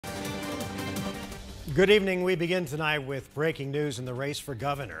Good evening. We begin tonight with breaking news in the race for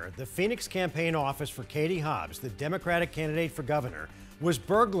governor. The Phoenix campaign office for Katie Hobbs, the Democratic candidate for governor, was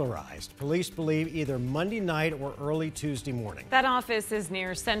burglarized. Police believe either Monday night or early Tuesday morning. That office is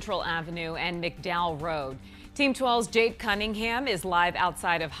near Central Avenue and McDowell Road. Team 12's Jade Cunningham is live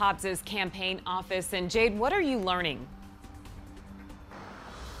outside of Hobbs's campaign office. And Jade, what are you learning?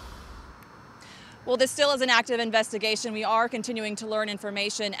 Well, this still is an active investigation. We are continuing to learn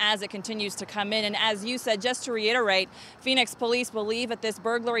information as it continues to come in. And as you said, just to reiterate, Phoenix police believe that this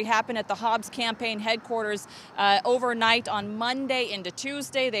burglary happened at the Hobbs campaign headquarters overnight on Monday into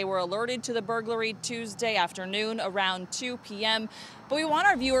Tuesday. They were alerted to the burglary Tuesday afternoon around 2 p.m. But we want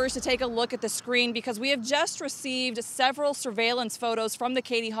our viewers to take a look at the screen because we have just received several surveillance photos from the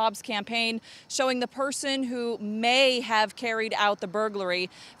Katie Hobbs campaign showing the person who may have carried out the burglary.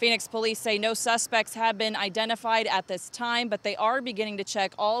 Phoenix police say no suspects have been identified at this time, but they are beginning to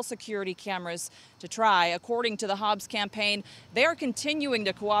check all security cameras to try. According to the Hobbs campaign, they are continuing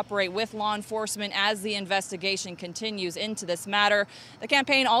to cooperate with law enforcement as the investigation continues into this matter. The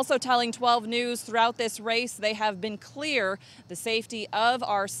campaign also telling 12 News throughout this race they have been clear the safety of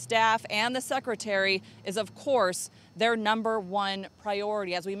our staff and the secretary is, of course, their #1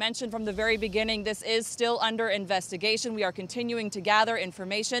 priority. As we mentioned from the very beginning, this is still under investigation. We are continuing to gather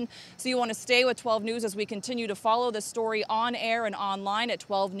information, so you want to stay with 12 News as we continue to follow the story on air and online at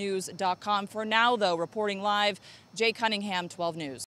 12news.com. For now, though, reporting live, Jay Cunningham, 12 News.